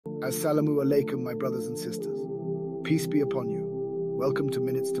Assalamu alaikum, my brothers and sisters. Peace be upon you. Welcome to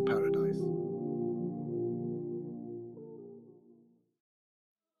Minutes to Paradise.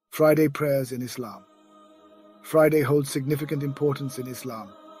 Friday prayers in Islam. Friday holds significant importance in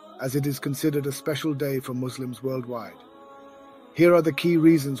Islam, as it is considered a special day for Muslims worldwide. Here are the key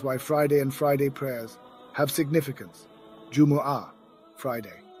reasons why Friday and Friday prayers have significance. Jumu'ah,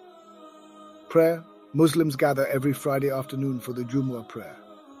 Friday. Prayer. Muslims gather every Friday afternoon for the Jumu'ah prayer,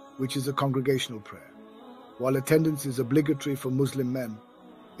 which is a congregational prayer. While attendance is obligatory for Muslim men,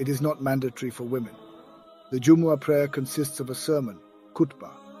 it is not mandatory for women. The Jumu'ah prayer consists of a sermon,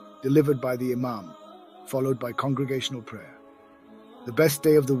 khutbah, delivered by the Imam, followed by congregational prayer. The best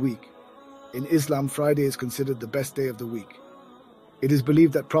day of the week. In Islam, Friday is considered the best day of the week. It is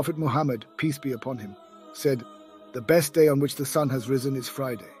believed that Prophet Muhammad, peace be upon him, said, "The best day on which the sun has risen is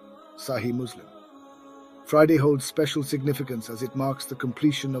Friday." Sahih Muslim. Friday holds special significance as it marks the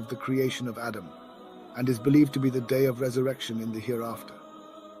completion of the creation of Adam and is believed to be the day of resurrection in the hereafter.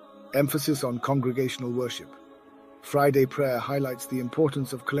 Emphasis on congregational worship. Friday prayer highlights the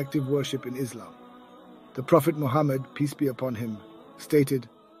importance of collective worship in Islam. The Prophet Muhammad, peace be upon him, stated,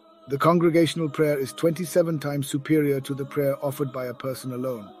 "The congregational prayer is 27 times superior to the prayer offered by a person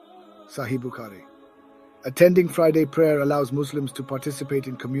alone." Sahih Bukhari. Attending Friday prayer allows Muslims to participate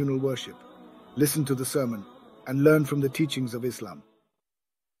in communal worship, listen to the sermon, and learn from the teachings of Islam.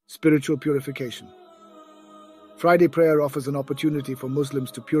 Spiritual purification. Friday prayer offers an opportunity for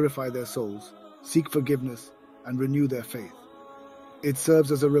Muslims to purify their souls, seek forgiveness, and renew their faith. It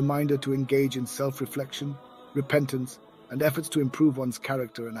serves as a reminder to engage in self-reflection, repentance, and efforts to improve one's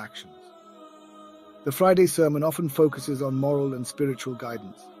character and actions. The Friday sermon often focuses on moral and spiritual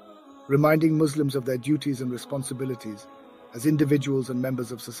guidance, reminding Muslims of their duties and responsibilities as individuals and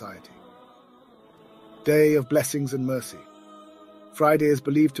members of society. Day of Blessings and Mercy. Friday is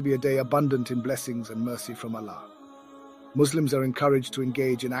believed to be a day abundant in blessings and mercy from Allah. Muslims are encouraged to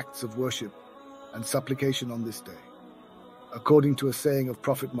engage in acts of worship and supplication on this day. According to a saying of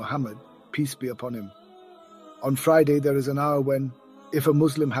Prophet Muhammad, peace be upon him, on Friday there is an hour when, if a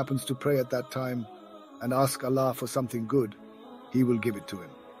Muslim happens to pray at that time and ask Allah for something good, He will give it to him.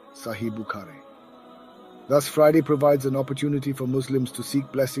 Sahih Bukhari. Thus, Friday provides an opportunity for Muslims to seek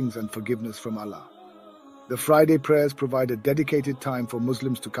blessings and forgiveness from Allah. The Friday prayers provide a dedicated time for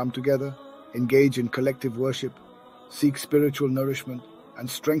Muslims to come together, engage in collective worship, seek spiritual nourishment, and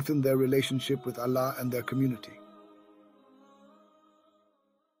strengthen their relationship with Allah and their community.